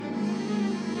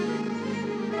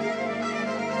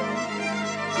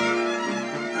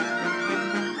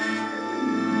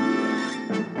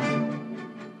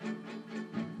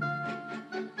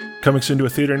Coming soon to a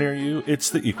theater near you,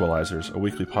 it's The Equelizers, a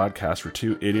weekly podcast where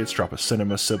two idiots drop a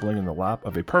cinema sibling in the lap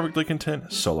of a perfectly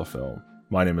content solo film.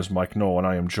 My name is Mike Knoll, and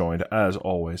I am joined, as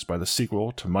always, by the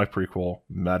sequel to my prequel,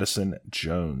 Madison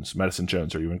Jones. Madison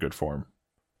Jones, are you in good form?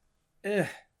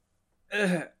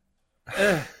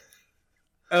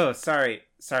 Oh, sorry,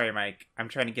 Mike. I'm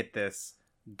trying to get this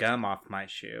gum off my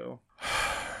shoe.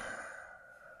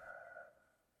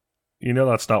 You know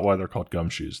that's not why they're called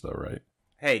gumshoes, though, right?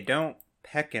 Hey, don't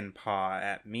peck and paw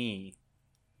at me,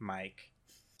 Mike.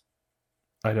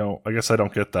 I guess I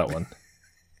don't get that one.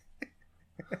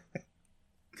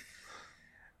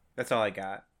 That's all I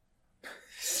got.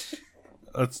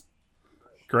 That's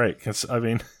great.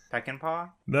 Peck and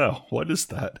paw? No. What is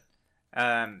that?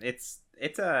 It's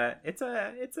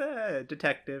a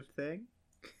detective thing.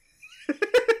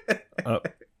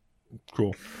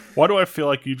 Cool. Why do I feel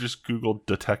like you just Googled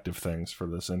detective things for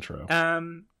this intro?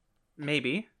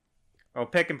 Maybe. Well,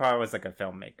 Peck and Paw was like a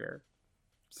filmmaker,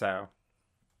 so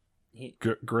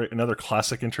great. Another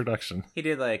classic introduction. He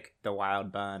did like The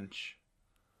Wild Bunch.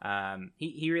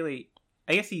 He really,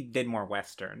 I guess he did more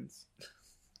westerns.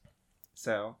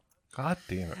 So. God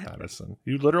damn it, Madison.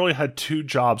 You literally had two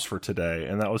jobs for today,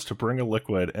 and that was to bring a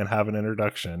liquid and have an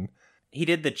introduction. He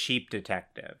did The Cheap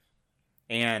Detective.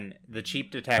 And The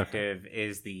Cheap Detective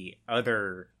is the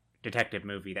other detective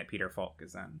movie that Peter Falk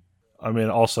is in. I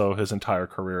mean, also, his entire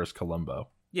career is Columbo.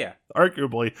 Yeah.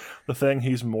 Arguably, the thing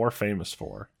he's more famous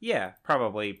for. Yeah,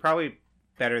 probably. Probably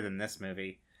better than this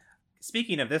movie.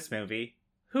 Speaking of this movie,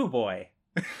 Hoo Boy.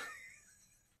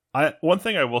 One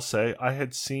thing I will say, I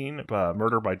had seen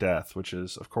Murder by Death, which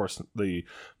is, of course, the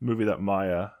movie that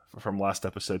Maya from last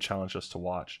episode challenged us to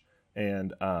watch.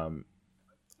 And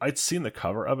I'd seen the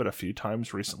cover of it a few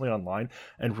times recently online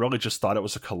and really just thought it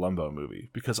was a Columbo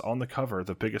movie. Because on the cover,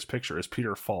 the biggest picture is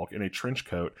Peter Falk in a trench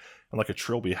coat and like a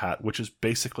trilby hat, which is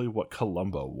basically what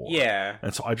Columbo wore. Yeah.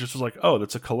 And so I just was like, oh,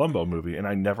 that's a Columbo movie. And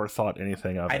I never thought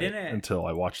anything of it until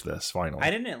I watched this finally.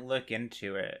 I didn't look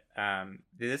into it.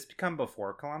 Did this come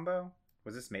before Columbo?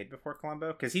 Was this made before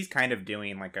Columbo? Because he's kind of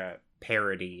doing like a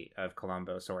parody of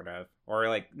Columbo, sort of. Or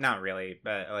like, not really,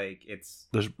 but like it's...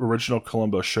 The original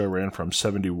Columbo show ran from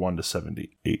 71 to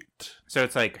 78. So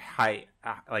it's like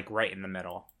like right in the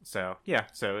middle. So yeah,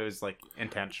 so it was like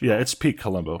intentional. Yeah, it's peak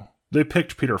Columbo. They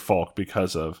picked Peter Falk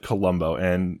because of Columbo,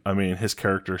 and I mean, his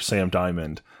character, Sam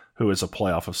Diamond, who is a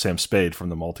playoff of Sam Spade from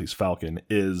the Maltese Falcon,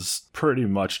 is pretty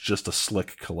much just a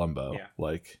slick Columbo.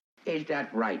 Yeah. Is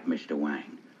that right, Mr.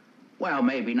 Wang? Well,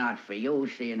 maybe not for you,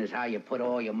 seeing as how you put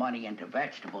all your money into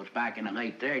vegetables back in the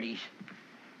late 30s.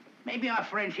 Maybe our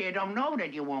friends here don't know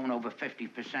that you own over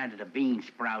 50% of the bean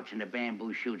sprouts and the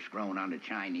bamboo shoots grown on the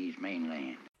Chinese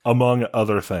mainland. Among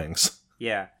other things.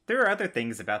 Yeah. There are other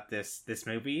things about this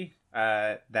movie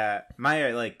that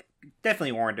Maya,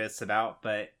 definitely warned us about,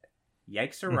 but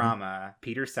yikes-a-rama,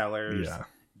 Peter Sellers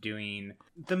doing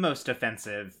the most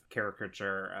offensive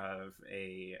caricature of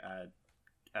a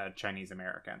Chinese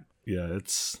American. Yeah,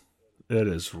 it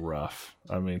is rough.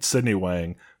 I mean, Sidney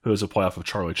Wang, who is a playoff of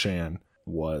Charlie Chan,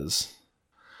 was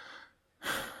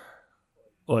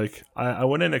I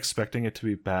went in expecting it to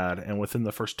be bad, and within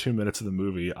the first 2 minutes of the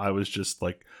movie, I was just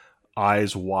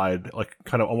eyes wide,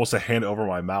 kind of almost a hand over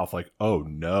my mouth, oh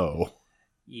no.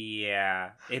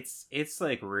 Yeah, it's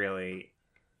really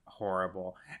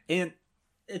horrible. And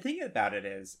the thing about it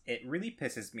is, it really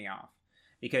pisses me off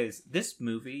because this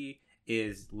movie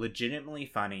is legitimately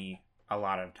funny a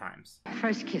lot of times.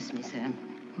 First kiss me, Sam.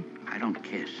 I don't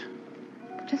kiss.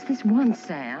 Just this once,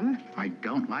 Sam. I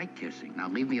don't like kissing. Now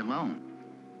leave me alone.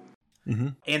 Mm-hmm.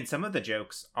 And some of the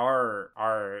jokes are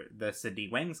the Sidney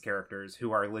Wang's characters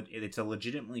who are it's a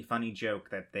legitimately funny joke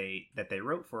that they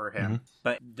wrote for him,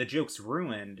 but the joke's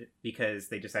ruined because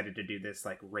they decided to do this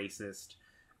racist,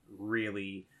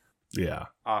 really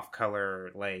off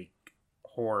color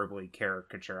horribly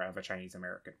caricature of a Chinese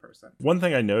American person. One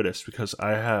thing I noticed, because I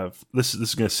have this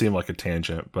is going to seem like a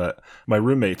tangent, but my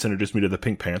roommates introduced me to the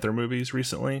Pink Panther movies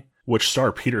recently, which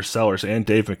star Peter Sellers and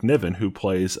Dave McNiven, who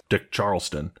plays Dick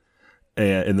Charleston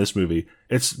in this movie.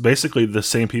 It's basically the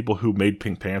same people who made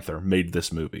Pink Panther made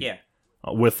this movie. Yeah.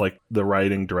 With the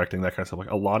writing, directing, that kind of stuff.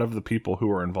 A lot of the people who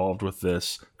were involved with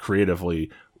this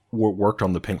creatively worked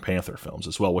on the Pink Panther films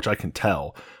as well, which I can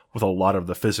tell with a lot of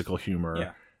the physical humor.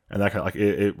 Yeah. And that kind of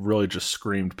it really just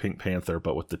screamed Pink Panther,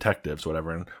 but with detectives,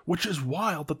 whatever. And which is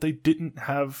wild that they didn't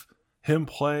have him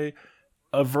play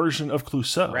a version of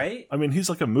Clouseau. Right? I mean, he's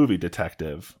like a movie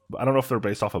detective. I don't know if they're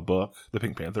based off a book, the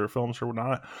Pink Panther films, or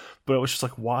not. But it was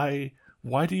just why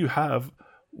do you have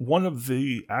one of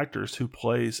the actors who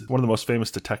plays one of the most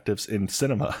famous detectives in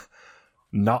cinema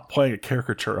not playing a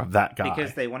caricature of that guy.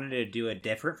 Because they wanted to do a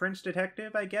different French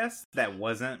detective, I guess, that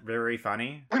wasn't very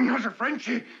funny. I'm not a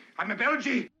Frenchie. I'm a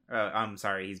Belgian. I'm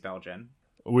sorry, he's Belgian.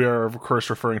 We are, of course,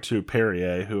 referring to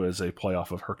Pleae, who is a play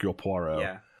off of Hercule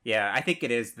Poirot. Yeah, I think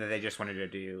it is that they just wanted to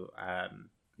do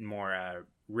more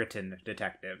written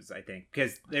detectives, I think,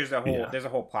 because there's a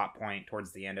whole plot point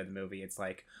towards the end of the movie. It's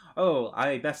like, oh,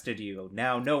 I bested you,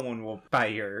 now no one will buy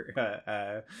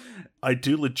your I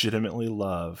do legitimately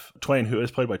love Twain, who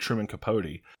is played by Truman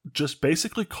Capote, just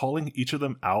basically calling each of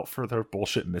them out for their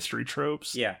bullshit mystery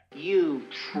tropes. Yeah. You've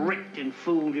tricked and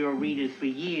fooled your readers for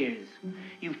years.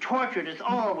 You've tortured us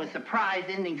all with surprise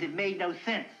endings that made no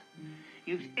sense.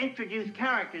 You've introduced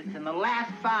characters in the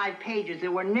last 5 pages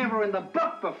that were never in the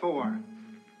book before.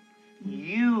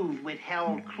 You've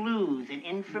withheld clues and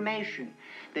information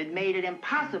that made it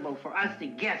impossible for us to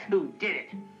guess who did it.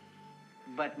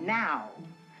 But now,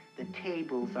 the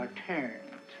tables are turned.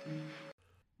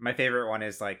 My favorite one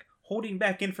is like, holding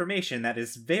back information that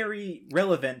is very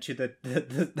relevant to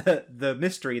the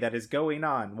mystery that is going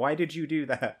on. Why did you do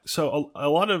that? So a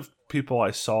lot of people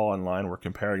I saw online were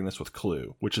comparing this with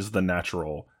Clue, which is the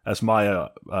natural, as Maya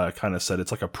kind of said,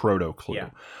 it's like a proto-Clue.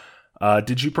 Yeah.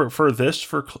 Did you prefer this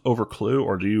over Clue,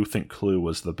 or do you think Clue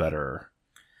was the better?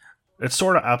 It's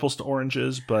sort of apples to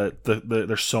oranges, but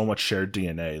there's so much shared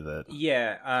DNA that...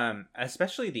 Yeah,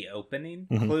 especially the opening.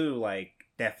 Mm-hmm. Clue, like,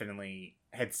 definitely...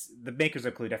 the makers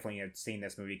of Clue definitely had seen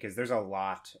this movie, because there's a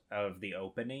lot of the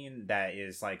opening that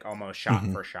is like almost shot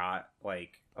for shot,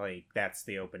 like that's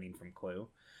the opening from Clue.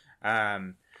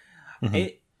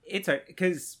 It's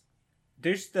because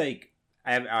there's like,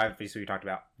 obviously we talked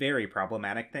about very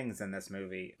problematic things in this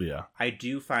movie. Yeah, I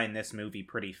do find this movie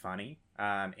pretty funny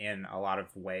in a lot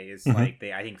of ways. Like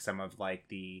I think some of like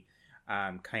the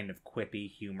kind of quippy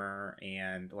humor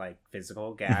and like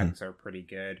physical gags are pretty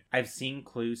good. I've seen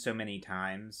Clue so many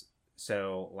times,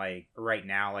 so like right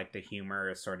now, like the humor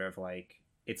is sort of like,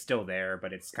 it's still there,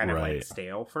 but it's kind of like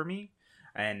stale for me.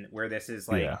 And where this is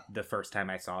like the first time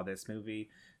I saw this movie,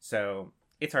 so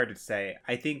it's hard to say.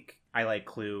 I think I like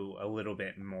Clue a little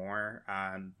bit more,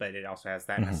 but it also has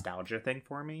that nostalgia thing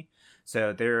for me.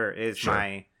 So there is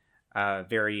my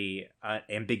very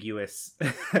ambiguous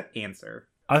answer.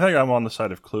 I think I'm on the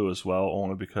side of Clue as well,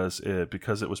 only because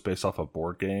it was based off a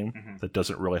board game that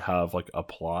doesn't really have like a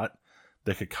plot.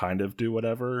 They could kind of do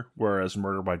whatever, whereas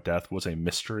Murder by Death was a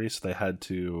mystery, so they had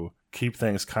to keep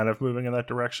things kind of moving in that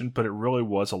direction. But it really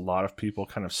was a lot of people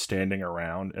kind of standing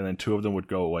around, and then 2 of them would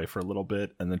go away for a little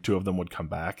bit, and then 2 of them would come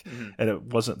back, and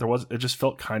it just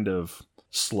felt kind of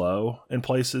slow in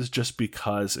places, just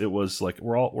because it was like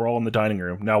we're all in the dining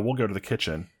room, now we'll go to the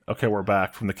kitchen. Okay, we're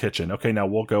back from the kitchen. Okay, now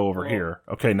we'll go over here.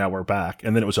 Okay, now we're back.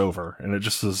 And then it was over. And it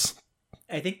just was...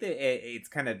 I think that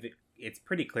it's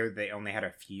pretty clear that they only had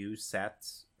a few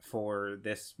sets for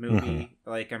this movie.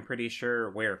 Like, I'm pretty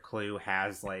sure where Clue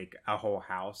has, like, a whole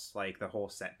house, like, the whole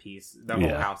set piece. The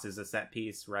whole house is a set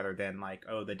piece, rather than, like,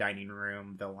 oh, the dining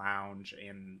room, the lounge,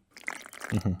 and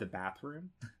the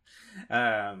bathroom.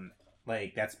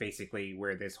 Like, that's basically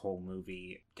where this whole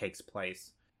movie takes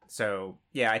place. So,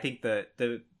 yeah, I think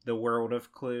the world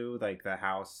of Clue, like the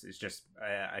house, is just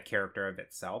a character of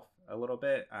itself a little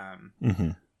bit.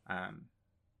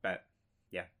 But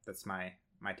yeah, that's my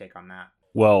take on that.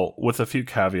 Well, with a few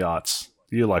caveats,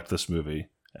 you liked this movie,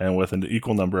 and with an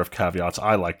equal number of caveats,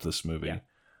 I liked this movie.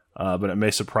 Yeah. But it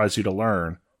may surprise you to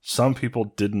learn, some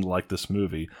people didn't like this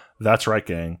movie. That's right,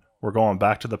 gang. We're going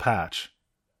back to the patch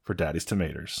for Daddy's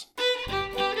Tomatoes.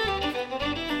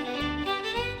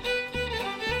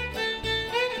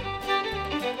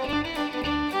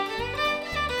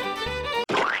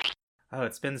 Oh,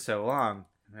 it's been so long.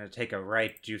 I'm going to take a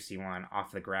ripe, juicy one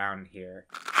off the ground here.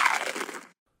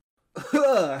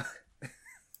 That's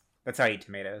how I eat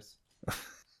tomatoes.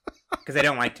 Because I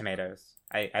don't like tomatoes.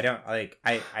 I don't like...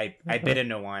 I bit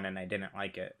into one and I didn't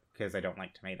like it because I don't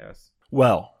like tomatoes.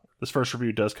 Well, this first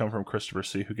review does come from Christopher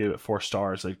C., who gave it 4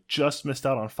 stars. They just missed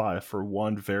out on 5 for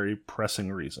one very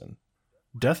pressing reason.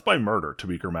 Death by murder, to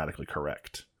be grammatically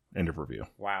correct. End of review.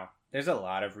 Wow. There's a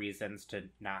lot of reasons to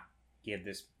not give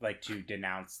this, like, to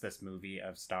denounce this movie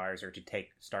of stars or to take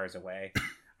stars away.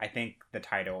 I think the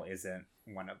title isn't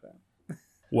one of them.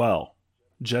 Well,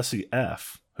 Jesse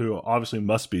F., who obviously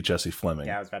must be Jesse Fleming.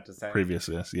 Yeah, I was about to say.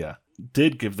 Previously, yeah.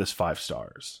 Did give this 5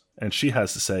 stars. And she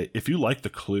has to say, if you like the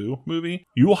Clue movie,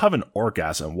 you will have an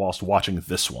orgasm whilst watching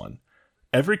this one.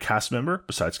 Every cast member,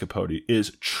 besides Capote,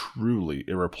 is truly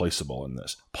irreplaceable in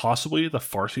this. Possibly the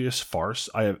farciest farce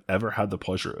I have ever had the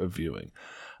pleasure of viewing.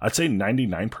 I'd say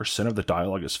 99% of the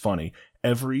dialogue is funny.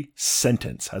 Every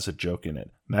sentence has a joke in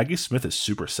it. Maggie Smith is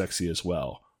super sexy as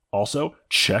well. Also,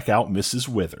 check out Mrs.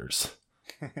 Withers.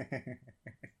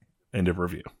 End of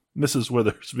review. Mrs.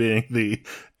 Withers being the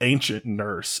ancient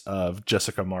nurse of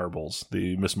Jessica Marbles,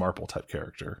 the Miss Marple type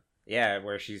character. Yeah,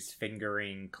 where she's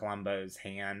fingering Columbo's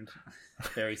hand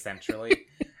very centrally.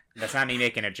 That's not me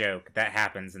making a joke. That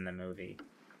happens in the movie.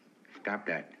 Stop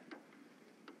that.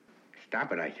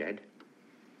 Stop it, I said.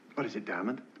 What is it,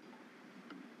 Diamond?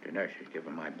 The nurse is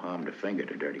giving my palm the finger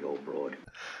to dirty old broad.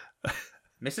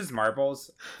 Mrs. Marbles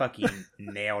fucking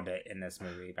nailed it in this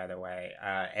movie, by the way.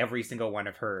 Every single one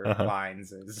of her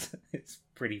lines is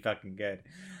pretty fucking good.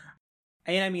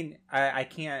 And I mean, I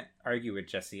can't argue with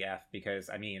Jessie F because,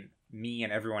 I mean, me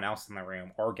and everyone else in the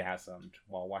room orgasmed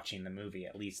while watching the movie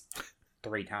at least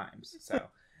 3 times. So,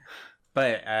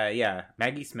 but yeah,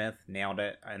 Maggie Smith nailed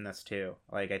it in this too.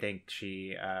 Like, I think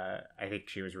she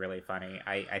was really funny.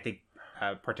 I think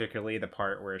particularly the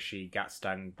part where she got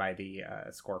stung by the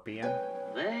scorpion.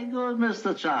 Very good,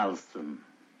 Mr. Charleston.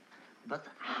 But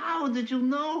how did you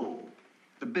know?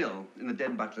 The bill in the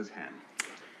dead butler's hand,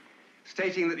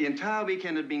 stating that the entire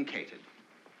weekend had been catered.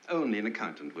 Only an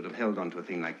accountant would have held on to a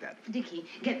thing like that. Dickie,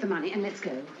 get the money and let's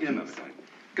go. In a moment, darling.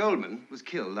 Goldman was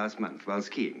killed last month while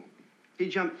skiing. He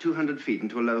jumped 200 feet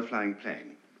into a low-flying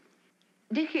plane.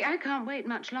 Dickie, I can't wait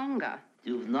much longer.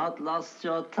 You've not lost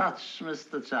your touch,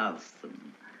 Mr.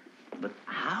 Charleston. But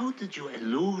how did you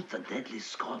elude the deadly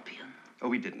scorpion? Oh,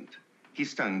 we didn't. He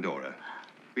stung Dora.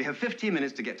 We have 15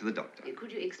 minutes to get to the doctor.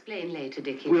 Could you explain later,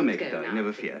 Dickie? We'll Let's make it, go darling. now.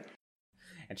 Never fear.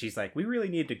 And she's like, we really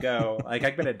need to go. Like,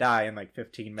 I'm going to die in like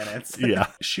 15 minutes. Yeah.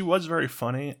 She was very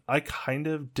funny. I kind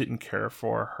of didn't care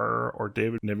for her or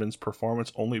David Niven's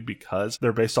performance only because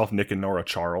they're based off Nick and Nora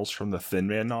Charles from the Thin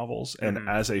Man novels. And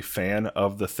as a fan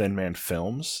of the Thin Man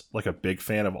films, like a big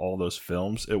fan of all those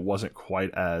films, it wasn't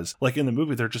quite as... Like, in the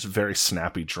movie, they're just very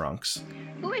snappy drunks.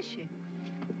 Who is she?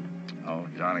 Oh,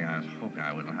 darling, I was hoping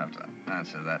I wouldn't have to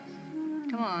answer that.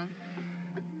 Come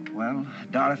on. Well,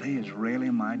 Dorothy is really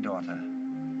my daughter.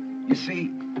 You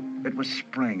see, it was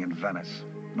spring in Venice,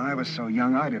 and I was so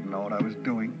young I didn't know what I was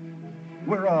doing.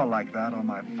 We're all like that on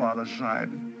my father's side.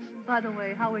 By the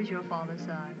way, how is your father's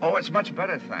side? Oh, it's much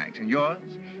better, thanks. And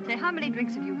yours? Say, how many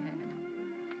drinks have you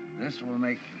had? This will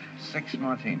make 6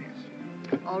 martinis.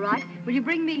 All right. Will you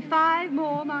bring me 5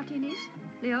 more martinis?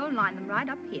 Leo, line them right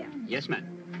up here. Yes, ma'am.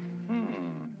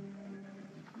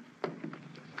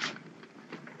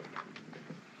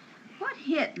 What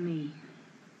hit me?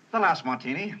 The last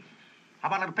martini. How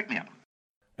about a little pick-me-up?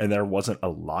 And there wasn't a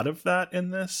lot of that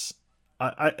in this.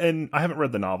 I haven't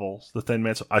read the novels, The Thin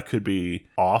Man, so I could be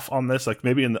off on this. Like,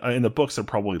 maybe in the books they're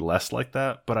probably less like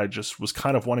that, but I just was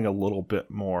kind of wanting a little bit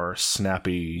more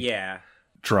snappy,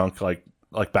 drunk, like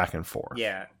back and forth.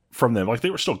 Yeah. From them. Like,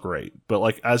 they were still great, but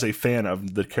like as a fan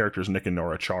of the characters Nick and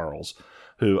Nora Charles,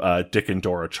 who Dick and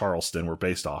Dora Charleston were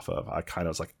based off of, I kind of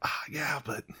was like, yeah,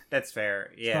 but that's fair.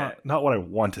 Yeah, not what I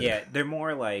wanted. Yeah, they're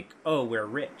more like, oh, we're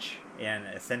rich and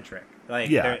eccentric.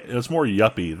 Like, yeah, it was more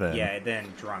yuppie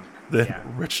than drunk.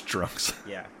 Than rich drunks.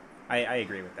 Yeah, I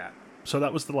agree with that. So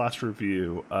that was the last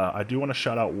review. I do want to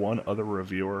shout out one other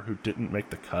reviewer who didn't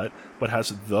make the cut, but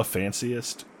has the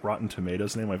fanciest Rotten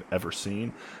Tomatoes name I've ever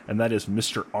seen, and that is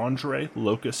Mr. Andre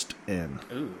Locust N.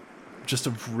 Ooh. Just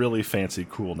a really fancy,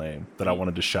 cool name that I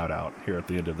wanted to shout out here at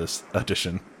the end of this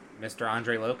edition. Mr.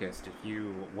 Andre Locust, if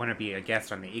you want to be a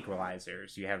guest on the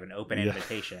Equelizers, you have an open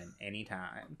invitation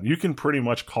anytime. You can pretty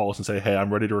much call us and say, hey,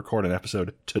 I'm ready to record an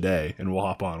episode today, and we'll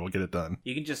hop on. We'll get it done.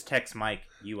 You can just text Mike,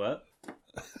 you up?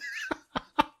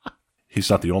 He's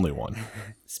not the only one.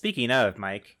 Speaking of,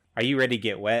 Mike, are you ready to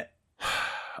get wet?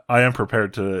 I am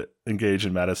prepared to engage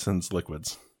in Madison's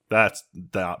liquids. That's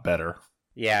not better.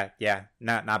 Yeah,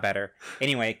 not better.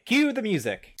 Anyway, cue the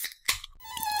music.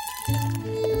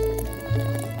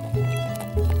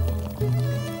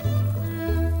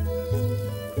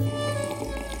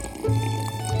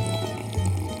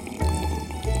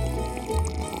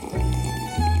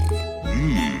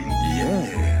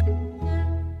 Yeah.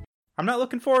 I'm not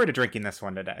looking forward to drinking this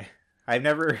one today. I've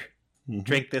never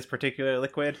drank this particular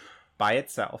liquid by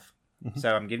itself.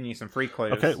 So I'm giving you some free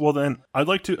clues. Okay, well then, I'd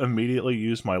like to immediately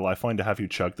use my lifeline to have you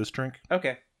chug this drink.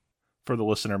 Okay. For the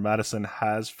listener, Madison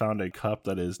has found a cup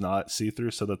that is not see-through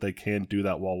so that they can do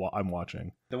that while I'm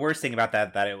watching. The worst thing about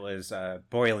that it was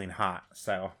boiling hot,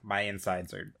 so my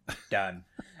insides are done.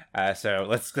 So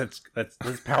let's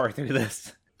power through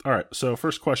this. All right, so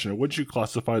first question, would you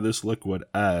classify this liquid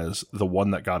as the one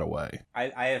that got away?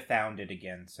 I have found it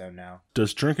again, so no.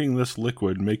 Does drinking this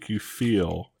liquid make you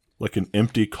feel like an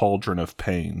empty cauldron of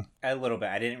pain? A little bit.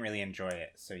 I didn't really enjoy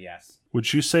it, so yes.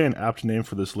 Would you say an apt name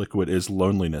for this liquid is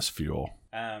loneliness fuel?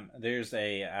 There's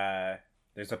a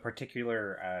There's a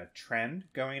particular trend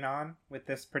going on with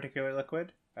this particular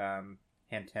liquid.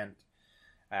 Hint, hint.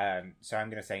 So I'm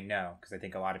going to say no, because I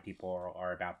think a lot of people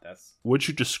are about this. Would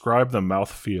you describe the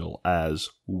mouthfeel as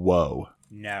whoa?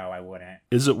 No, I wouldn't.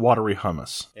 Is it watery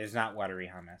hummus? It is not watery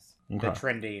hummus. Okay. The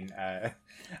trending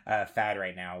fad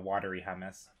right now, watery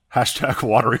hummus. Hashtag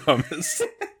watery hummus.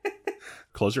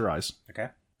 Close your eyes. Okay.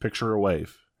 Picture a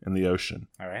wave in the ocean.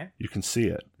 All right. You can see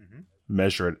it. Mm-hmm.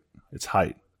 Measure it, its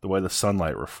height, the way the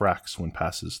sunlight refracts when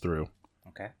passes through.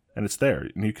 Okay. And it's there,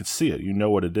 and you can see it. You know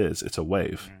what it is. It's a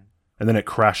wave. Mm-hmm. And then it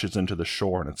crashes into the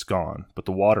shore and it's gone, but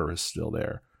the water is still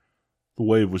there. The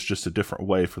wave was just a different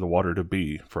way for the water to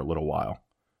be for a little while.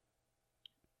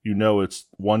 You know it's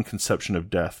one conception of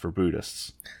death for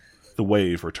Buddhists. The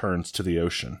wave returns to the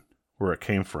ocean, where it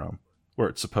came from, where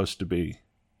it's supposed to be.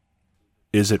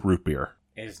 Is it root beer?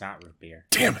 It is not root beer.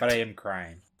 Damn it. But I am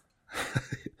crying.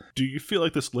 Do you feel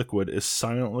like this liquid is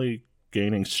silently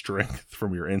gaining strength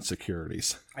from your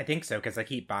insecurities? I think so, because I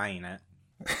keep buying it.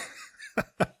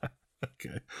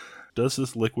 Okay. Does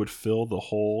this liquid fill the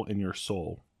hole in your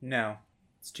soul? No,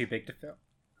 it's too big to fill.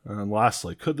 And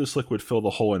lastly, could this liquid fill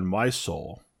the hole in my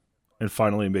soul and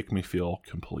finally make me feel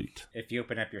complete? If you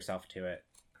open up yourself to it.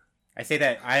 I say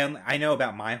that I know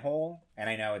about my hole, and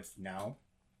I know it's no.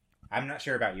 I'm not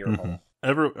sure about your hole.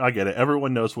 I get it.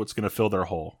 Everyone knows what's going to fill their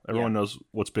hole. Everyone knows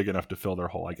what's big enough to fill their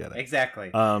hole. I get it.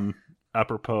 Exactly.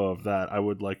 Apropos of that, I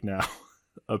would like now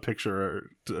a picture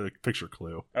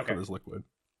clue for this liquid.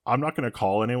 I'm not going to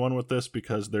call anyone with this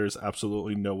because there's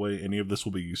absolutely no way any of this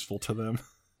will be useful to them.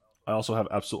 I also have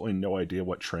absolutely no idea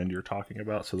what trend you're talking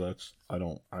about, so I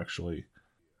don't actually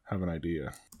have an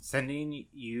idea. Sending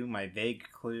you my vague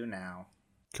clue now.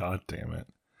 God damn it.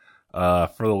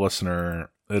 For the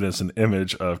listener, it is an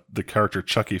image of the character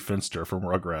Chucky Finster from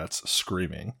Rugrats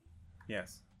screaming.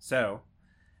 Yes. So,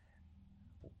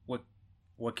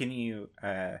 what can you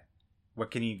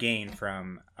gain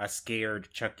from a scared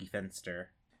Chucky Finster?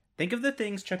 Think of the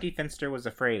things Chucky Finster was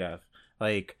afraid of.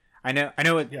 Like, I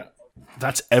know it. Yeah,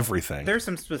 that's everything. There's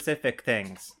some specific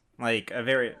things, like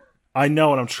I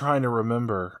know, and I'm trying to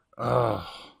remember. Ugh,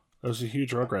 I was a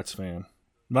huge Rugrats fan.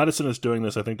 Madison is doing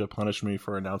this, I think, to punish me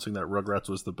for announcing that Rugrats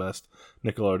was the best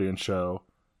Nickelodeon show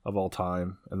of all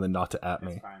time, and then not to at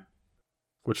me. Fine.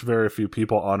 Which very few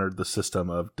people honored the system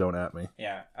of don't at me.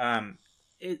 Yeah.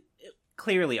 It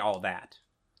clearly all that,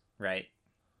 right?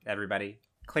 Everybody,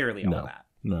 clearly all that.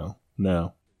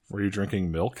 No. Were you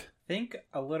drinking milk? Think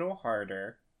a little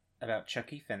harder about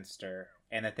Chucky Finster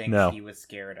and the things he was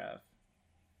scared of.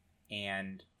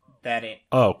 And that it...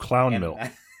 Oh, clown milk.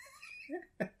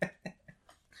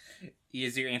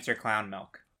 Is your answer clown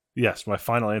milk? Yes, my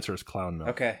final answer is clown milk.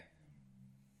 Okay.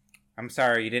 I'm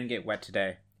sorry, you didn't get wet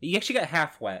today. You actually got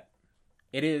half wet.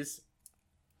 It is...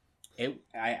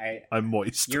 I'm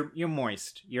moist. You're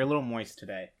moist. You're a little moist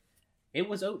today. It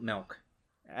was oat milk.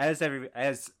 As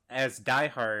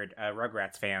diehard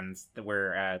Rugrats fans,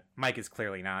 where Mike is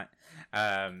clearly not,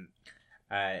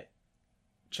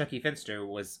 Chucky Finster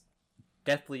was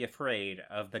deathly afraid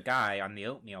of the guy on the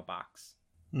oatmeal box.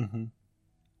 Mm-hmm.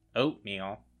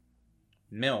 Oatmeal,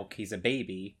 milk. He's a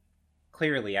baby.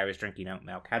 Clearly, I was drinking oat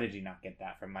milk. How did you not get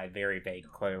that from my very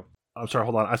vague clue? I'm sorry.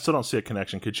 Hold on. I still don't see a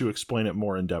connection. Could you explain it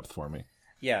more in depth for me?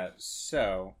 Yeah.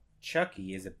 So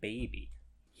Chucky is a baby.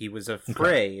 He was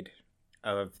afraid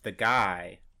of the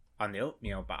guy on the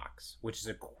oatmeal box, which is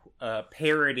a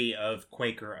parody of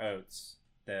Quaker Oats.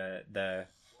 The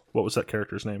What was that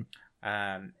character's name?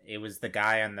 It was the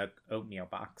guy on the oatmeal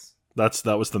box. That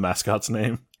was the mascot's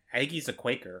name? I think he's a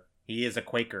Quaker. He is a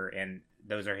Quaker, and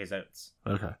those are his oats.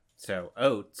 Okay. So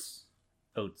oats,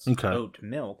 okay. Oat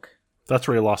milk. That's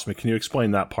where you lost me. Can you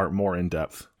explain that part more in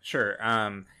depth? Sure.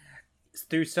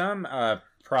 Through some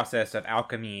process of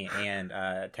alchemy and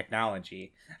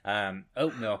technology,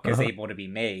 oat milk is able to be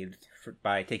made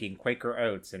by taking Quaker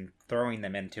oats and throwing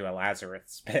them into a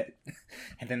Lazarus pit,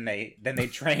 and then they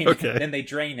drain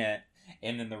it,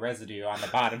 and then the residue on the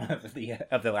bottom of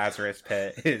the Lazarus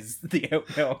pit is the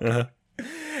oat milk,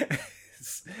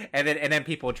 and then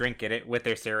people drink it with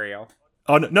their cereal.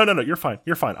 Oh, no, you're fine.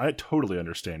 I totally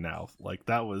understand now. Like,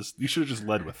 you should have just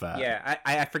led with that. Yeah,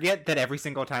 I forget that every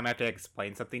single time I have to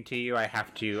explain something to you, I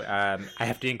have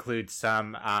to include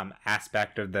some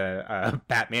aspect of the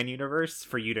Batman universe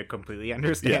for you to completely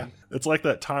understand. Yeah, it's like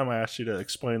that time I asked you to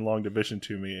explain Long Division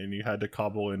to me, and you had to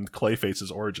cobble in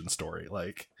Clayface's origin story.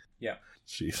 Like, yeah.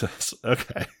 Jesus.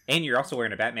 Okay. And you're also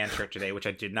wearing a Batman shirt today, which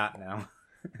I did not know,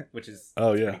 which is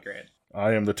pretty great.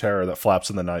 I am the terror that flaps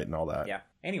in the night and all that. Yeah.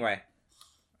 Anyway.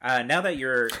 Now that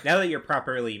you're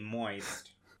properly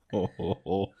moist,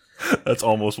 that's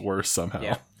almost worse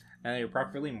somehow. Now that you're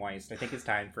properly moist, I think it's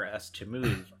time for us to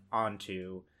move on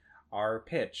to our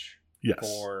pitch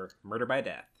for Murder by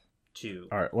Death 2.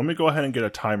 All right, let me go ahead and get a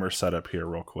timer set up here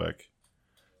real quick,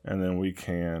 and then we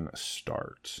can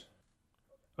start.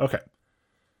 Okay,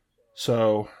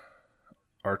 so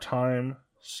our time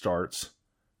starts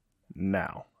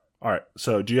now. All right,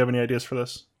 so do you have any ideas for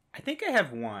this? I think I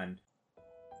have one.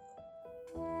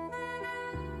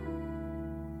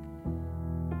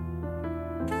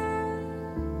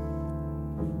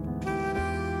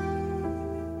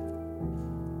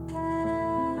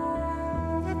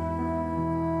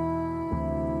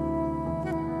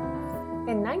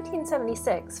 In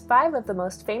 1976, 5 of the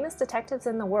most famous detectives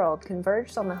in the world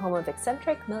converged on the home of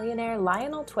eccentric millionaire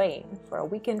Lionel Twain for a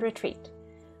weekend retreat.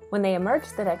 When they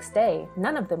emerged the next day,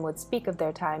 none of them would speak of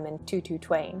their time in 22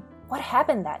 Twain. What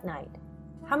happened that night?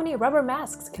 How many rubber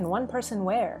masks can one person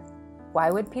wear? Why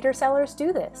would Peter Sellers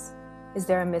do this? Is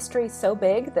there a mystery so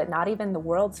big that not even the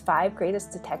world's 5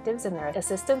 greatest detectives and their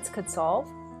assistants could solve?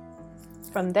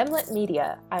 From Themlet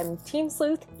Media, I'm Team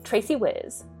Sleuth Tracy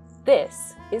Wiz.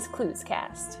 This is Clues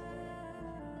Cast.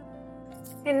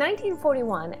 In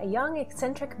 1941, a young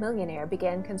eccentric millionaire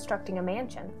began constructing a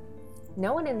mansion.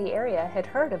 No one in the area had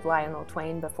heard of Lionel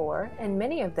Twain before, and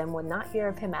many of them would not hear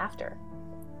of him after.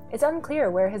 It's unclear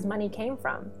where his money came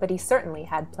from, but he certainly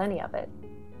had plenty of it.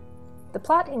 The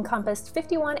plot encompassed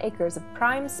 51 acres of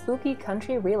prime spooky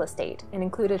country real estate and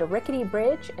included a rickety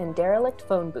bridge and derelict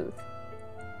phone booth.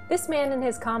 This man and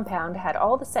his compound had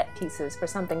all the set pieces for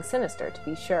something sinister, to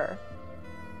be sure.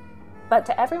 But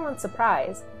to everyone's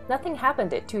surprise, nothing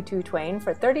happened at 22 Twain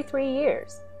for 33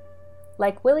 years.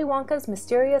 Like Willy Wonka's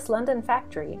mysterious London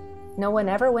factory, no one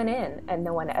ever went in and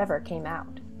no one ever came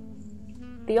out.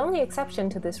 The only exception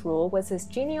to this rule was his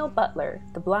genial butler,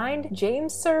 the blind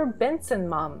James Sir Benson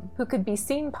Mum, who could be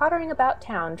seen pottering about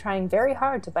town trying very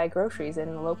hard to buy groceries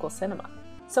in the local cinema.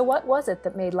 So what was it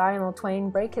that made Lionel Twain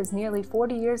break his nearly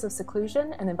 40 years of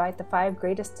seclusion and invite the 5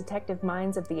 greatest detective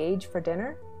minds of the age for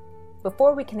dinner?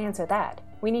 Before we can answer that,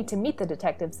 we need to meet the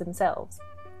detectives themselves.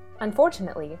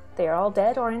 Unfortunately, they are all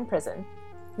dead or in prison.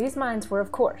 These minds were,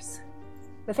 of course,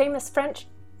 the famous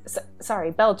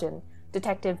Belgian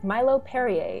detective Milo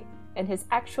Perrier and his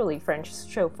actually French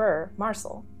chauffeur,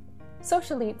 Marcel.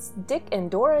 Socialites Dick and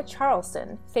Dora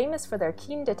Charleston, famous for their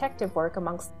keen detective work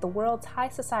amongst the world's high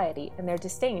society and their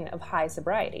disdain of high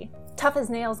sobriety.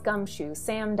 Tough-as-nails gumshoe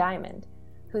Sam Diamond,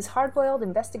 whose hard-boiled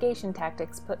investigation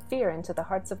tactics put fear into the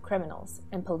hearts of criminals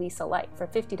and police alike for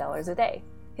 $50 a day.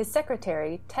 His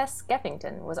secretary, Tess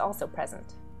Skeffington, was also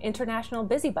present. International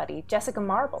busybody Jessica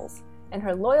Marbles, and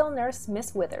her loyal nurse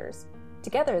Miss Withers.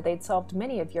 Together they'd solved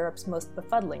many of Europe's most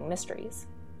befuddling mysteries.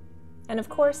 And of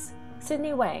course,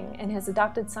 Sidney Wang and his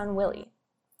adopted son Willie.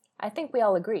 I think we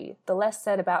all agree, the less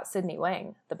said about Sidney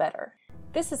Wang, the better.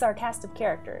 This is our cast of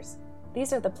characters.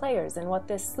 These are the players in what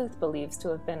this sleuth believes to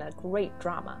have been a great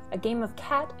drama, a game of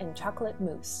cat and chocolate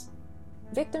mousse.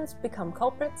 Victims become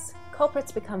culprits,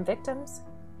 culprits become victims,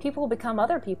 people become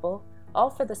other people, all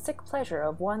for the sick pleasure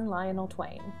of one Lionel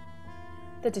Twain.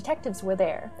 The detectives were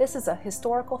there. This is a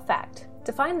historical fact.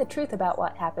 To find the truth about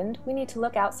what happened, we need to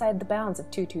look outside the bounds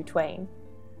of 22 Twain.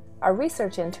 Our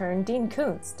research intern, Dean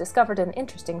Koontz, discovered an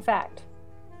interesting fact.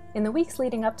 In the weeks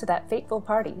leading up to that fateful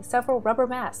party, several rubber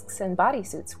masks and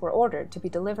bodysuits were ordered to be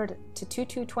delivered to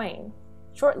 22 Twain,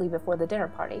 shortly before the dinner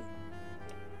party.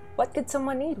 What could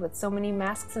someone need with so many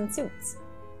masks and suits?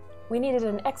 We needed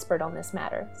an expert on this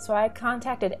matter, so I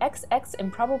contacted XX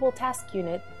Improbable Task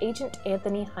Unit Agent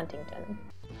Anthony Huntington.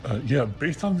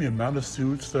 Based on the amount of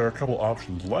suits, there are a couple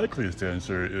options. Likeliest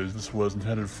answer is this was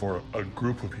intended for a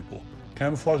group of people.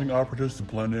 Camouflaging operatives to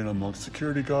blend in amongst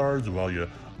security guards while you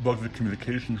bug the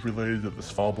communications relays at the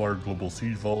Svalbard Global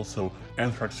Siege Vault so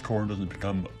anthrax corn doesn't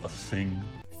become a thing.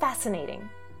 Fascinating.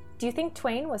 Do you think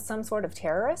Twain was some sort of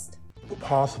terrorist?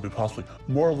 Possibly.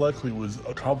 More likely it was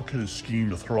a complicated scheme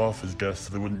to throw off his guests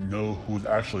so they wouldn't know who was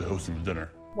actually hosting the dinner.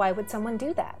 Why would someone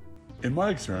do that? In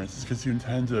my experience, it's because you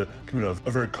intend to commit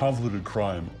a very convoluted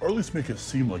crime, or at least make it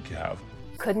seem like you have.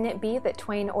 Couldn't it be that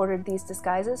Twain ordered these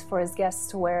disguises for his guests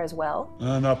to wear as well?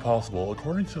 Not possible.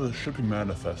 According to the shipping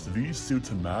manifest, these suits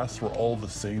and masks were all the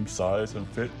same size and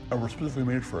fit and were specifically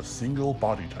made for a single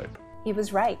body type. He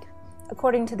was right.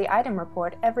 According to the item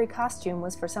report, every costume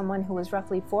was for someone who was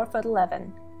roughly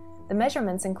 4'11". The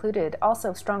measurements included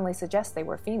also strongly suggest they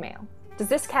were female. Does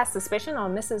this cast suspicion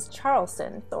on Mrs.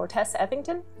 Charleston or Tess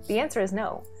Effington? The answer is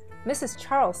no. Mrs.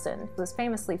 Charleston was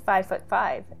famously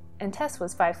 5'5", and Tess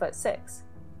was 5'6".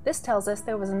 This tells us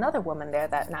there was another woman there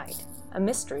that night, a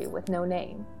mystery with no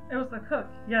name. It was the cook,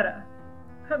 Yetta.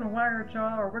 Couldn't wire her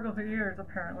jaw or wiggle her ears,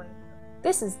 apparently.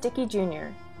 This is Dickie Jr.,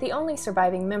 the only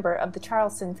surviving member of the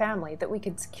Charleston family that we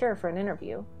could secure for an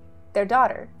interview. Their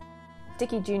daughter,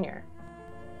 Dickie Jr.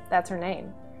 That's her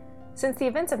name. Since the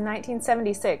events of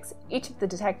 1976, each of the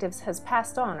detectives has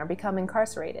passed on or become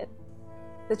incarcerated.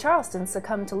 The Charlestons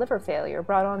succumbed to liver failure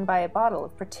brought on by a bottle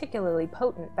of particularly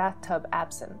potent bathtub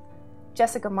absinthe.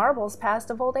 Jessica Marbles passed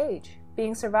of old age,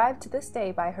 being survived to this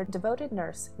day by her devoted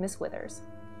nurse, Miss Withers.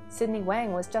 Sidney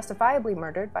Wang was justifiably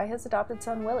murdered by his adopted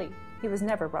son Willie. He was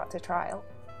never brought to trial.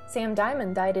 Sam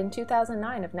Diamond died in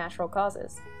 2009 of natural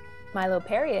causes. Milo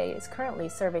Perrier is currently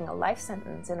serving a life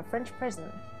sentence in a French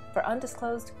prison for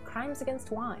undisclosed crimes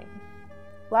against wine.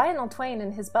 Lionel Twain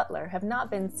and his butler have not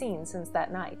been seen since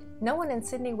that night. No one in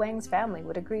Sidney Wang's family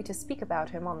would agree to speak about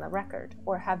him on the record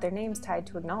or have their names tied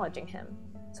to acknowledging him,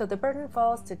 so the burden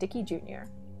falls to Dickie Jr.,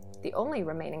 the only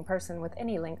remaining person with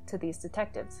any link to these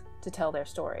detectives, to tell their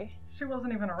story. She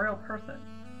wasn't even a real person.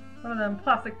 One of them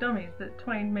plastic dummies that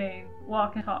Twain made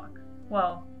walk and talk.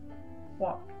 Well,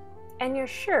 walk. And you're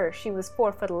sure she was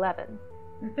 4'11"?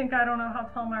 You think I don't know how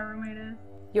tall my roommate is?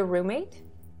 Your roommate?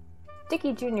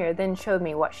 Dickie Jr. then showed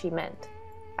me what she meant.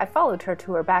 I followed her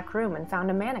to her back room and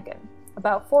found a mannequin,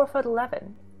 about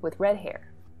 4'11", with red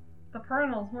hair. The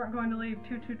parentals weren't going to leave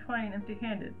Tutu Twain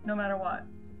empty-handed, no matter what.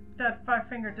 Dad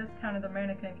five-finger discounted the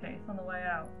mannequin case on the way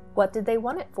out. What did they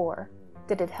want it for?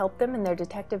 Did it help them in their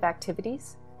detective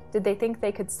activities? Did they think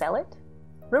they could sell it?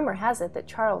 Rumor has it that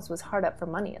Charles was hard up for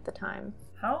money at the time.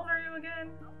 How old are you again?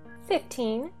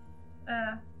 15.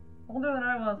 Older than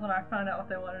I was when I found out what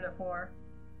they wanted it for.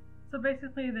 So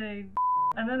basically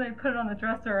and then they put it on the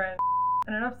dresser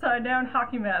and an upside-down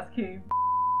hockey mask key.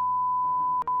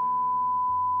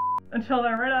 Until they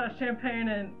ran out of champagne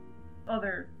and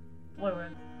other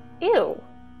fluids. Ew.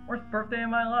 Worst birthday of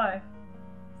my life.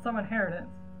 Some inheritance.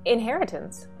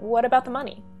 Inheritance? What about the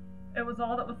money? It was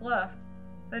all that was left.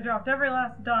 They dropped every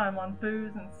last dime on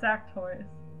booze and sack toys.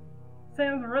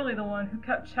 Sam's really the one who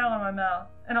kept chow in my mouth,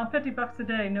 and on $50 a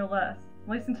day, no less. At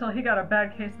least until he got a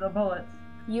bad case of the bullets.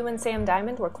 You and Sam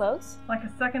Diamond were close? Like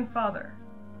a second father.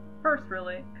 First,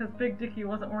 really, because Big Dickie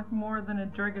wasn't worth more than a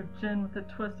drink of gin with a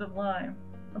twist of lime.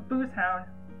 A booze hound,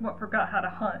 what forgot how to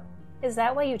hunt. Is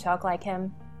that why you talk like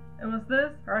him? It was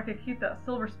this, or I could keep that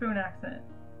silver spoon accent.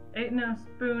 Ain't no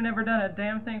spoon ever done a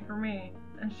damn thing for me,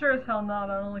 and sure as hell not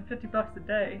on only $50 a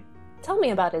day. Tell me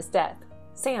about his death.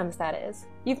 Sam's, that is.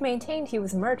 You've maintained he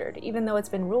was murdered, even though it's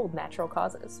been ruled natural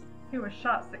causes. He was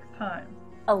shot 6 times.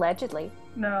 Allegedly.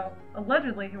 No,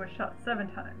 allegedly he was shot 7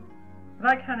 times.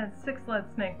 But I counted 6 lead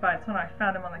snake bites when I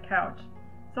found him on the couch.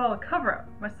 It's all a cover-up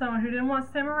by someone who didn't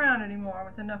want Sam around anymore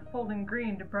with enough folding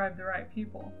green to bribe the right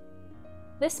people.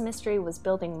 This mystery was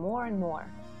building more and more.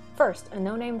 First, a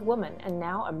no-named woman, and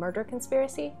now a murder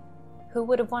conspiracy? Who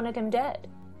would have wanted him dead?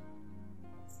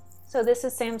 So this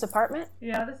is Sam's apartment?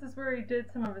 Yeah, this is where he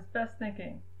did some of his best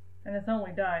thinking, and is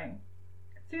only dying.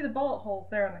 You can see the bullet holes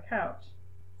there on the couch.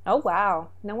 Oh wow,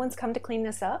 no one's come to clean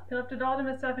this up? He left it all to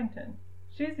Miss Effington.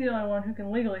 She's the only one who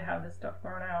can legally have this stuff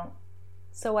thrown out.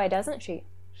 So why doesn't she?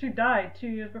 She died 2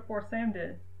 years before Sam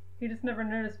did. He just never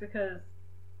noticed because,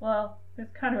 well, he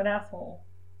was kind of an asshole.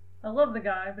 I love the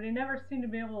guy, but he never seemed to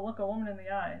be able to look a woman in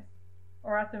the eyes.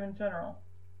 Or at them in general.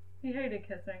 He hated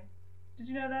kissing. Did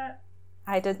you know that?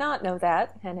 I did not know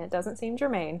that, and it doesn't seem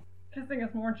germane. Kissing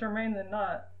is more germane than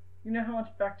not. You know how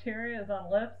much bacteria is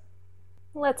on lips?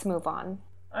 Let's move on.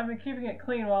 I've been keeping it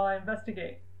clean while I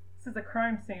investigate. This is a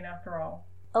crime scene, after all.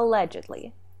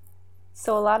 Allegedly.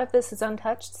 So a lot of this is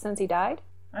untouched since he died?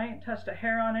 I ain't touched a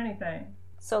hair on anything.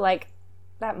 So, like,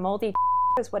 that moldy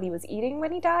is what he was eating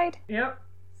when he died? Yep.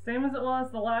 Same as it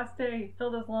was the last day he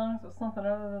filled his lungs with something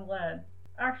other than lead.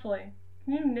 Actually,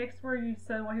 can you nix where you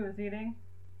said what he was eating?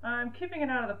 I'm keeping it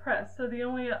out of the press, so the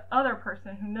only other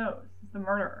person who knows is the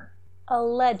murderer.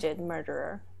 Alleged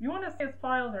murderer. You want to see his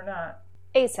files or not?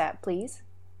 ASAP, please.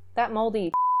 That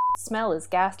moldy smell is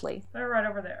ghastly. They're right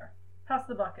over there. Pass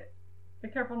the bucket. Be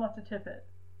careful not to tip it.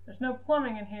 There's no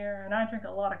plumbing in here, and I drink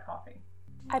a lot of coffee.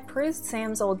 I perused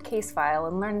Sam's old case file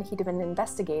and learned he'd been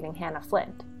investigating Hannah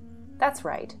Flint. That's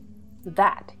right.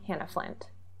 That Hannah Flint.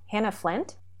 Hannah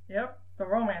Flint? Yep, the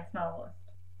romance novelist.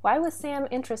 Why was Sam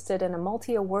interested in a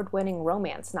multi-award-winning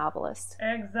romance novelist?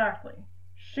 Exactly.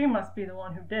 She must be the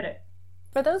one who did it.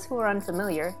 For those who are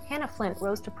unfamiliar, Hannah Flint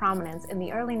rose to prominence in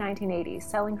the early 1980s,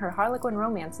 selling her Harlequin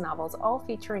romance novels, all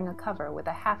featuring a cover with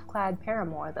a half-clad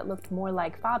paramour that looked more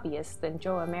like Fabius than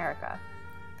Joe America.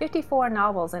 54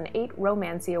 novels and 8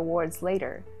 Romancy Awards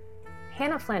later,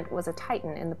 Hannah Flint was a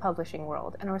titan in the publishing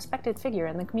world and a respected figure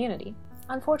in the community.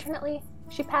 Unfortunately,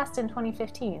 she passed in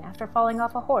 2015 after falling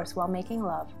off a horse while making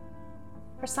love.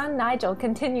 Her son Nigel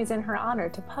continues in her honor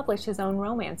to publish his own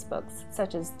romance books,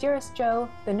 such as Dearest Joe,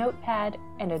 The Notepad,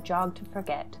 and A Jog to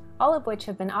Forget, all of which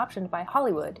have been optioned by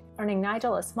Hollywood, earning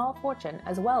Nigel a small fortune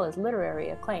as well as literary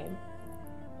acclaim.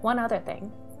 One other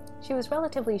thing, she was a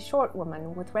relatively short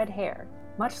woman with red hair,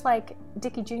 much like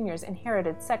Dickie Jr.'s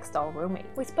inherited sex doll roommate.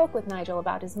 We spoke with Nigel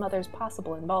about his mother's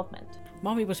possible involvement.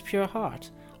 Mommy was pure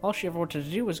heart. All she ever wanted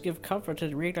to do was give comfort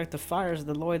and reignite the fires in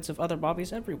the loins of other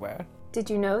mommies everywhere. Did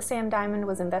you know Sam Diamond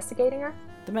was investigating her?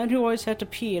 The man who always had to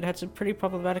pee and had some pretty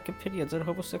problematic opinions on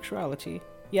homosexuality.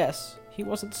 Yes, he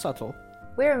wasn't subtle.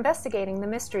 We're investigating the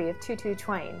mystery of Tutu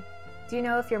Twain. Do you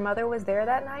know if your mother was there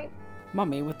that night?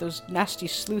 Mommy, with those nasty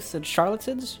sleuths and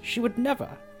charlatans? She would never.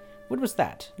 When was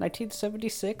that?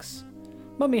 1976?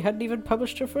 Mummy hadn't even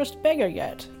published her first banger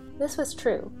yet. This was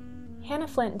true. Hannah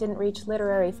Flint didn't reach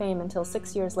literary fame until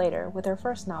 6 years later with her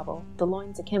first novel, The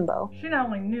Loins Akimbo. She not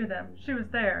only knew them, she was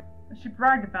there, and she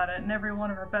bragged about it in every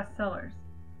one of her bestsellers.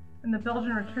 In The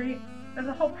Belgian Retreat, there's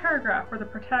a whole paragraph where the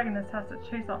protagonist has to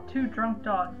chase off 2 drunk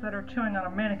dogs that are chewing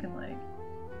on a mannequin leg.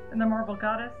 In The Marble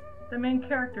Goddess, the main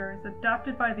character is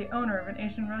adopted by the owner of an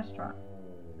Asian restaurant.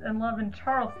 In Love in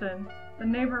Charleston, the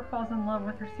neighbor falls in love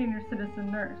with her senior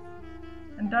citizen nurse.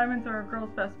 In Diamonds Are a Girl's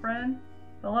Best Friend,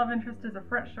 the love interest is a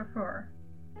French chauffeur.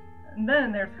 And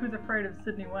then there's Who's Afraid of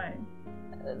Sidney Wang.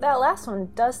 That last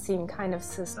one does seem kind of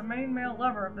The main male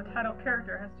lover of the title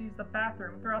character has to use the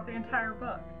bathroom throughout the entire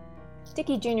book.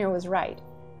 Dickie Jr. was right.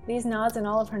 These nods in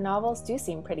all of her novels do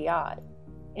seem pretty odd.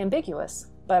 Ambiguous,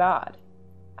 but odd.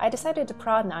 I decided to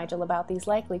prod Nigel about these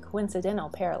likely coincidental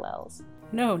parallels.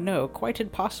 No, quite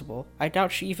impossible. I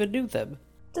doubt she even knew them.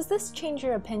 Does this change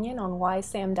your opinion on why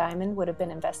Sam Diamond would have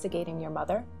been investigating your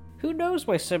mother? Who knows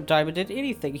why Sam Diamond did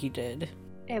anything he did?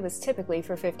 It was typically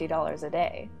for $50 a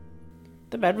day.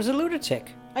 The man was a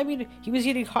lunatic. I mean, he was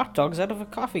eating hot dogs out of a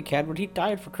coffee can when he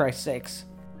died, for Christ's sakes.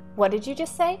 What did you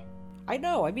just say? I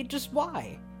know, just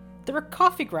why? There were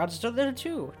coffee grounds down there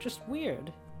too. Just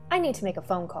weird. I need to make a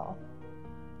phone call.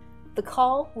 The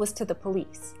call was to the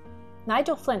police.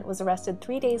 Nigel Flint was arrested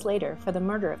 3 days later for the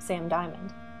murder of Sam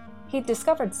Diamond. He'd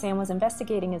discovered Sam was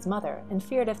investigating his mother and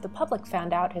feared if the public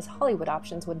found out his Hollywood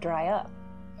options would dry up.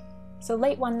 So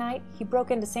late one night, he broke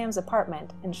into Sam's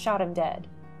apartment and shot him dead.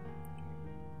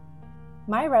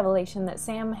 My revelation that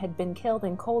Sam had been killed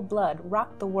in cold blood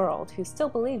rocked the world, who still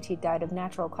believed he'd died of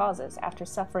natural causes after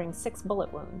suffering 6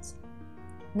 bullet wounds.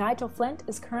 Nigel Flint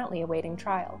is currently awaiting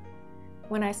trial.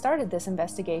 When I started this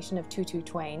investigation of Tutu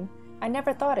Twain, I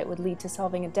never thought it would lead to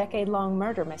solving a decade-long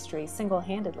murder mystery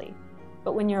single-handedly.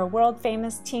 But when you're a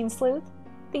world-famous teen sleuth,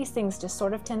 these things just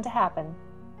sort of tend to happen.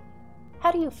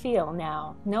 How do you feel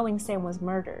now, knowing Sam was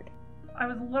murdered? I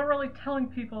was literally telling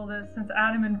people this since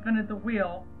Adam invented the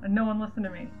wheel, and no one listened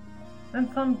to me.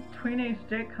 Then some tween-age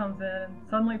Dick comes in, and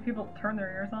suddenly people turn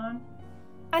their ears on.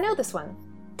 I know this one.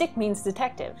 Dick means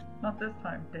detective. Not this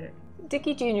time, Dick.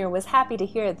 Dickie Jr. was happy to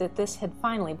hear that this had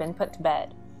finally been put to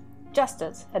bed.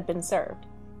 Justice had been served.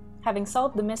 Having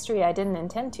solved the mystery I didn't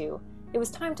intend to, it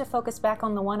was time to focus back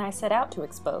on the one I set out to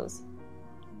expose.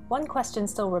 One question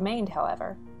still remained,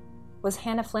 however. Was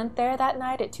Hannah Flint there that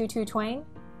night at Tutu Twain?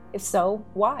 If so,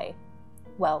 why?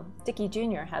 Well, Dickie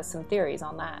Jr. has some theories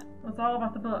on that. It was all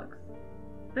about the books.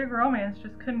 Big romance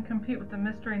just couldn't compete with the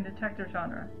mystery and detective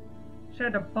genre. She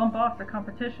had to bump off the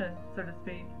competition, so to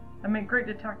speak, and make great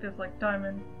detectives like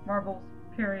Diamond, Marbles,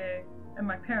 Pleae, and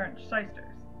my parents, shysters.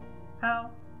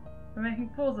 How? By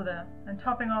making fools of them and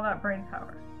topping all that brain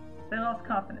power. They lost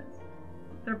confidence.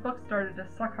 Their books started to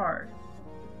suck hard.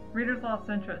 Readers lost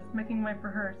interest, making way for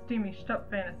her steamy shtup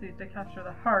fantasies to capture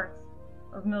the hearts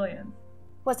of millions.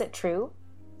 Was it true?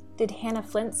 Did Hannah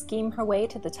Flint scheme her way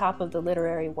to the top of the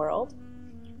literary world?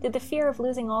 Did the fear of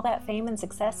losing all that fame and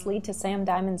success lead to Sam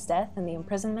Diamond's death and the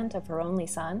imprisonment of her only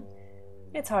son?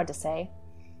 It's hard to say,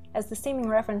 as the seeming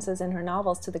references in her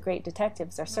novels to the great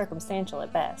detectives are circumstantial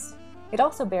at best. It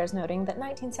also bears noting that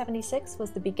 1976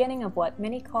 was the beginning of what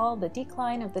many call the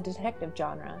decline of the detective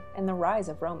genre and the rise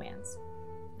of romance.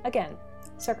 Again,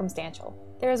 circumstantial.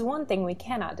 There is one thing we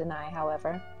cannot deny,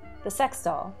 however. The sex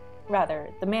doll, rather,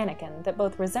 the mannequin that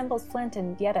both resembles Flint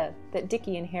and Yetta that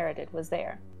Dickie inherited was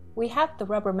there. We have the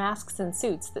rubber masks and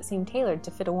suits that seem tailored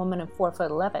to fit a woman of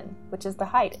 4'11", which is the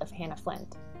height of Hannah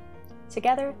Flint.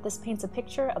 Together, this paints a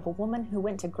picture of a woman who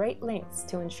went to great lengths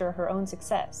to ensure her own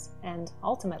success, and,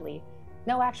 ultimately,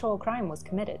 no actual crime was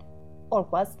committed. Or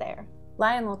was there?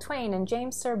 Lionel Twain and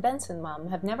James Sir Benson Mum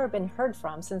have never been heard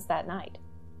from since that night.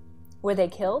 Were they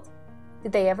killed?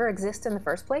 Did they ever exist in the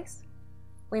first place?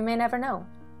 We may never know.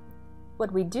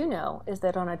 What we do know is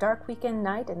that on a dark weekend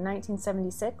night in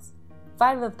 1976,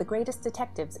 5 of the greatest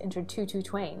detectives entered 22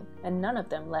 Twain, and none of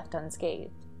them left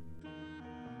unscathed.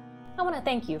 I want to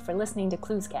thank you for listening to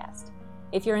Cluescast.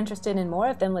 If you're interested in more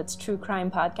of Vinlet's true crime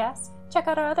podcasts, check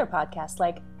out our other podcasts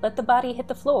like Let the Body Hit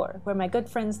the Floor, where my good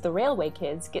friends the Railway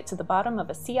Kids get to the bottom of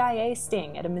a CIA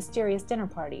sting at a mysterious dinner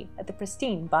party at the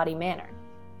pristine Body Manor.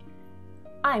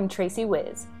 I'm Tracy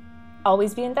Wiz.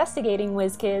 Always be investigating,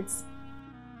 Wiz Kids.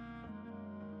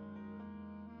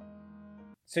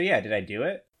 So yeah, did I do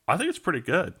it? I think it's pretty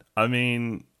good. I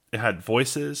mean, it had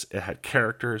voices, it had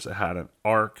characters, it had an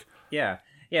arc. Yeah,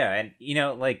 and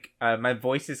my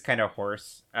voice is kind of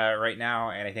hoarse right now,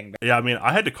 and I think... Yeah, I mean,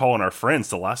 I had to call in our friends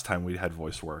the last time we had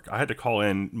voice work. I had to call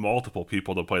in multiple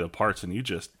people to play the parts, and you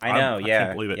just... I know, I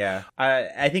can't believe it. Yeah.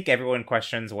 I think everyone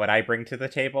questions what I bring to the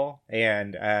table,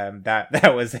 and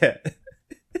that was it.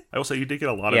 I will say you did get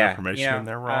a lot of information in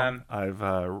there, Ron. I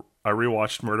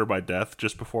rewatched Murder by Death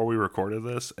just before we recorded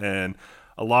this, and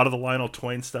a lot of the Lionel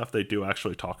Twain stuff, they do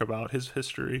actually talk about his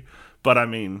history. But I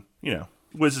mean,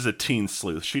 Wiz is a teen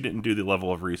sleuth. She didn't do the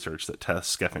level of research that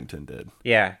Tess Skeffington did.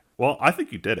 Yeah. Well, I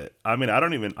think you did it. I mean,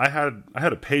 I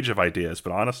had a page of ideas,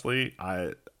 but honestly,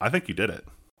 I think you did it.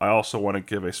 I also want to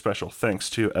give a special thanks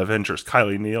to Avengers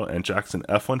Kylie Neal and Jackson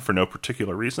Eflin for no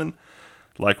particular reason.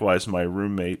 Likewise, my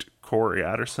roommate Corey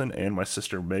Adderson and my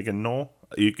sister Megan Knoll.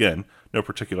 Again, no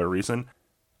particular reason.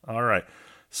 All right.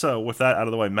 So with that out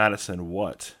of the way, Madison,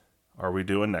 what are we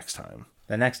doing next time?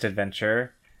 The next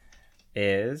adventure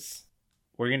is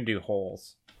we're going to do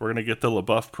Holes. We're going to get the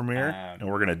LaBeouf premiere and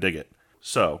we're going to dig it.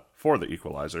 So for the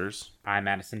Equelizers, I'm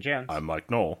Madison Jones. I'm Mike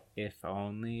Knoll. If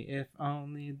only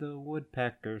the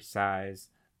woodpecker sighs,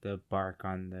 the bark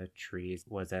on the trees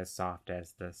was as soft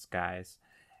as the skies.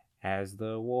 As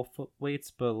the wolf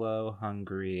waits below,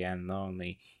 hungry and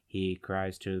lonely, he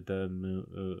cries to the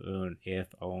moon, if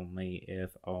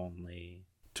only.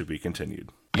 To be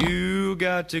continued. You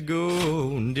got to go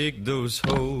and dig those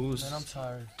holes. Man, I'm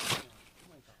tired.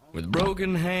 With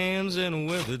broken hands and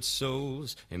withered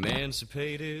souls,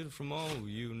 emancipated from all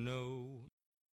you know.